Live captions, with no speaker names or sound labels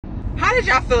How did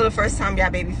y'all feel the first time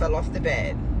y'all baby fell off the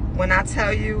bed? When I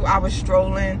tell you, I was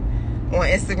strolling on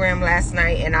Instagram last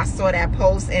night and I saw that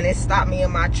post and it stopped me in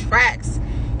my tracks.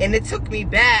 And it took me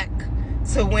back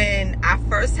to when I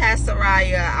first had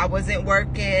Soraya. I wasn't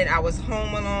working. I was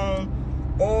home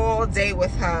alone all day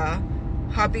with her.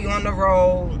 Hubby on the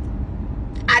road.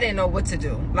 I didn't know what to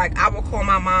do. Like, I would call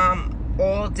my mom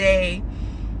all day.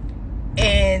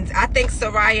 And I think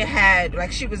Soraya had,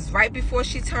 like, she was right before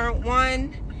she turned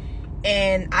 1.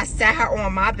 And I sat her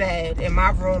on my bed in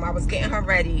my room. I was getting her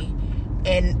ready.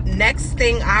 And next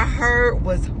thing I heard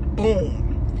was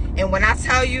boom. And when I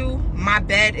tell you, my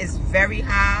bed is very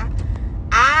high.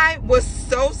 I was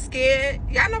so scared.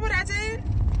 Y'all know what I did?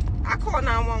 I called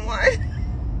 911.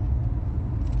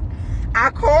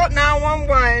 I called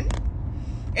 911.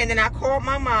 And then I called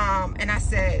my mom and I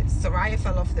said, Soraya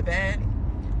fell off the bed.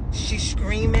 She's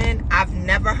screaming. I've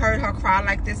never heard her cry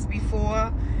like this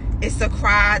before. It's a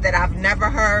cry that I've never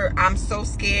heard. I'm so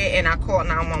scared. And I called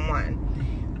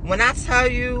 911. When I tell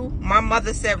you, my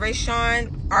mother said,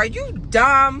 Rayshawn, are you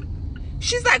dumb?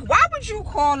 She's like, why would you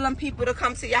call them people to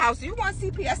come to your house? You want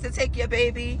CPS to take your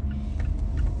baby?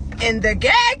 And the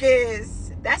gag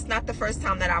is, that's not the first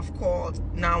time that I've called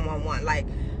 911. Like,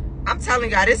 I'm telling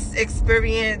y'all, this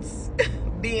experience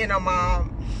being a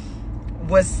mom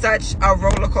was such a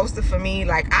roller coaster for me.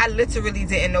 Like, I literally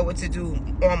didn't know what to do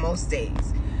on most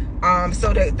days.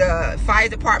 So the fire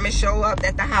department show up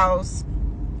at the house.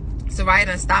 Soraya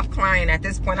done stopped crying at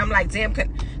this point. I'm like, damn,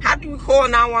 how do you call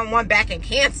 911 back and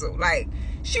cancel? Like,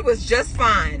 she was just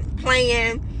fine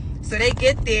playing. So they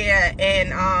get there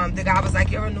and the guy was like,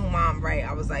 you're a new mom, right?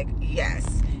 I was like, yes.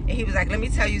 And he was like, let me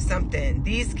tell you something.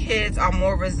 These kids are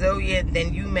more resilient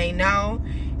than you may know.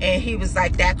 And he was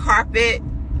like, that carpet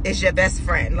is your best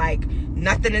friend. Like,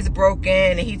 nothing is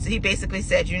broken. And he basically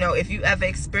said, you know, if you ever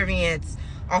experience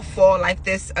a fall like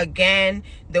this again,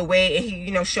 the way he,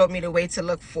 you know, showed me the way to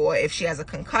look for if she has a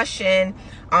concussion.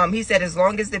 He said as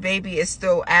long as the baby is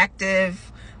still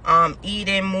active,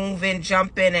 eating, moving,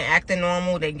 jumping, and acting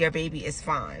normal, then your baby is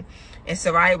fine. And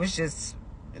Soraya was just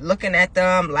looking at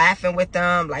them, laughing with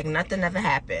them, like nothing ever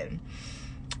happened.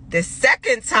 The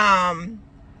second time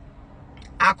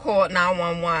I called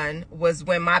 911 was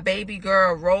when my baby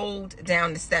girl rolled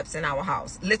down the steps in our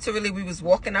house. Literally, we was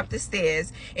walking up the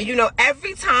stairs. And you know,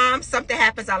 every time something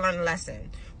happens, I learn a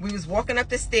lesson. We was walking up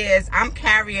the stairs. I'm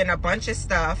carrying a bunch of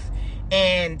stuff.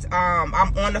 And I'm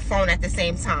on the phone at the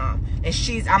same time. And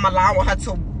I'm allowing her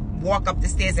to walk up the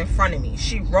stairs in front of me.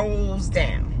 She rolls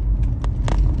down.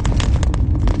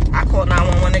 I called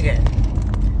 911 again.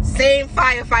 Same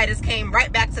firefighters came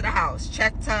right back to the house,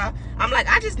 checked her. I'm like,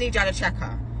 I just need y'all to check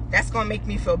her. That's going to make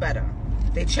me feel better.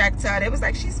 They checked her. They was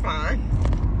like, she's fine.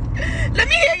 Let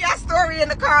me hear y'all story in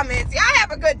the comments. Y'all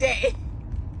have a good day.